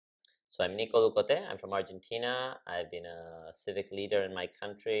So I'm Nicolas Ducoté. I'm from Argentina. I've been a civic leader in my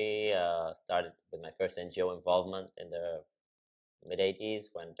country. Started with my first NGO involvement in the mid-80s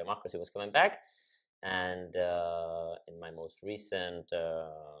when democracy was coming back. And in my most recent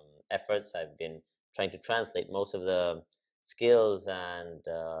efforts, I've been trying to translate most of the skills and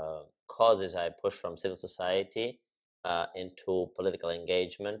causes I push from civil society into political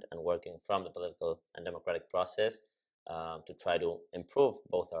engagement and working from the political and democratic process to try to improve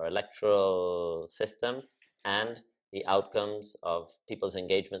both our electoral system and the outcomes of people's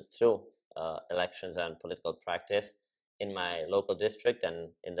engagement through elections and political practice in my local district and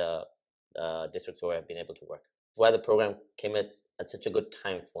in the districts where I've been able to work. Why the program came at such a good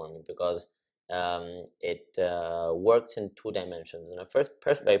time for me, because it works in two dimensions. And the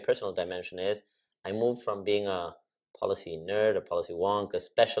first very personal dimension is I moved from being a policy nerd, a policy wonk, a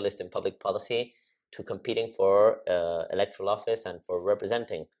specialist in public policy, to competing for electoral office and for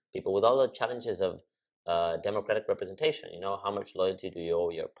representing people with all the challenges of democratic representation. You know, how much loyalty do you owe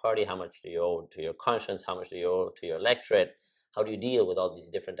your party? How much do you owe to your conscience? How much do you owe to your electorate? How do you deal with all these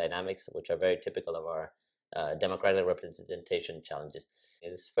different dynamics, which are very typical of our democratic representation challenges?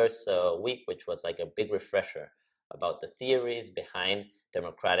 In this first week, which was like a big refresher about the theories behind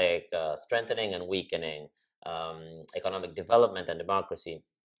democratic strengthening and weakening, economic development and democracy,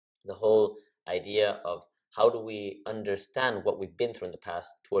 the whole idea of how do we understand what we've been through in the past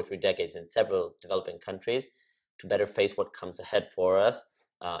 2 or 3 decades in several developing countries to better face what comes ahead for us,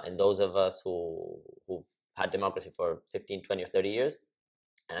 and those of us who've had democracy for 15, 20, or 30 years,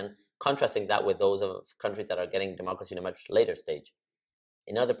 and contrasting that with those of countries that are getting democracy in a much later stage.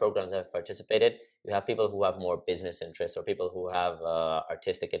 In other programs I've participated, you have people who have more business interests or people who have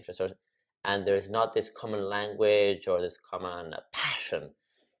artistic interests, and there's not this common language or this common passion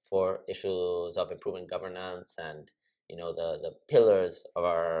for issues of improving governance and the pillars of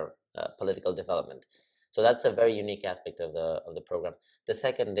our political development. So that's a very unique aspect of the program. The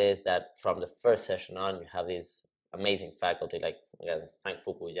second is that from the first session on, you have these amazing faculty like Frank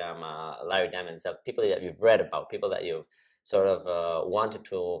Fukuyama, Larry Diamond, people that you've read about, people that you've sort of wanted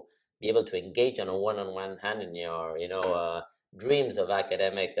to be able to engage on a one-on-one hand in your dreams of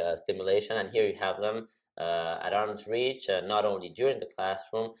academic stimulation, and here you have them at arm's reach, not only during the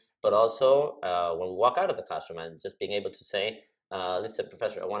classroom, but also when we walk out of the classroom, and just being able to say, listen,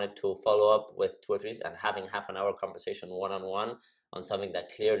 professor, I wanted to follow up with 2 or 3, and having half an hour conversation one-on-one on something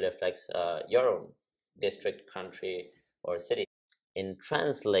that clearly affects your own district, country, or city. In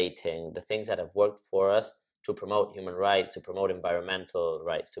translating the things that have worked for us to promote human rights, to promote environmental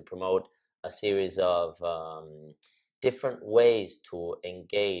rights, to promote a series of different ways to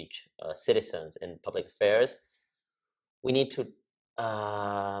engage citizens in public affairs, we need to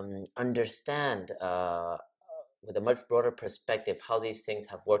understand with a much broader perspective how these things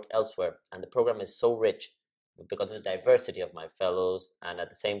have worked elsewhere. And the program is so rich because of the diversity of my fellows and at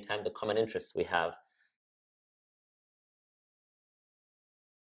the same time the common interests we have